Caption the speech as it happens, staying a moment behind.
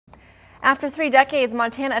After 3 decades,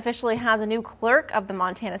 Montana officially has a new clerk of the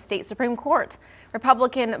Montana State Supreme Court.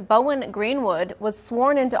 Republican Bowen Greenwood was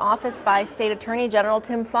sworn into office by State Attorney General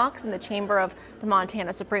Tim Fox in the chamber of the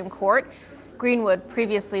Montana Supreme Court. Greenwood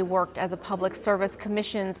previously worked as a Public Service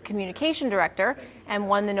Commission's communication director and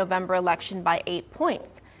won the November election by 8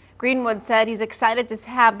 points. Greenwood said he's excited to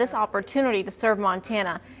have this opportunity to serve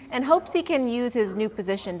Montana and hopes he can use his new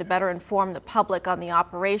position to better inform the public on the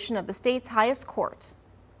operation of the state's highest court.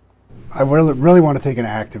 I really want to take an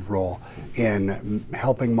active role in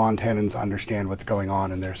helping Montanans understand what's going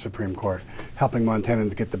on in their Supreme Court, helping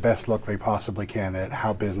Montanans get the best look they possibly can at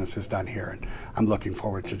how business is done here, and I'm looking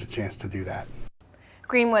forward to the chance to do that.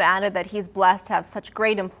 Greenwood added that he's blessed to have such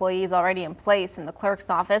great employees already in place in the clerk's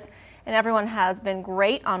office, and everyone has been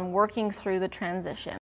great on working through the transition.